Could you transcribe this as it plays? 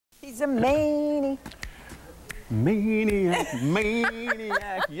He's a maniac. Maniac,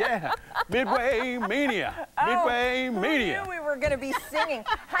 yeah. Midway Mania. Midway Mania. Who knew we were going to be singing?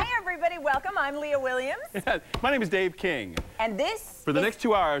 Hi, everybody. Welcome. I'm Leah Williams. Yeah, my name is Dave King. And this For the next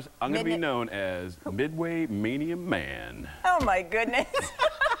 2 hours, I'm going to be known as Midway Mania Man. Oh, my goodness.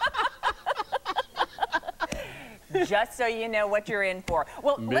 Just so you know what you're in for.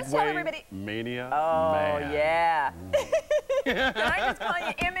 Well, let's tell everybody. Mania Oh, Man. yeah. Can I just call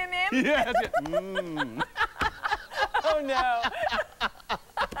you MMM? Yes. Oh, no.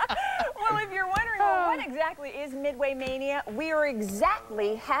 Well, if you're wondering, well, what exactly is Midway Mania? We are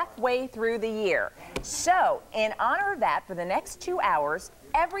exactly halfway through the year. So, in honor of that, for the next 2 hours,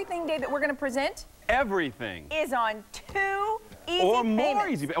 everything, Dave, that we're going to present Everything. is on 2 easy Or payments. more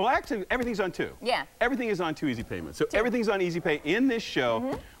easy pay. Well, actually, everything's on 2. Yeah. Everything is on 2 easy payments. So everything's on easy pay in this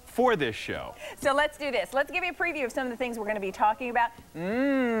show for this show. So let's do this. Let's give you a preview of some of the things we're going to be talking about.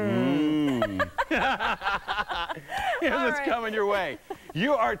 Here's what's coming your way.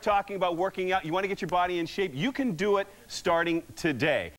 You are talking about working out. You want to get your body in shape. You can do it starting today.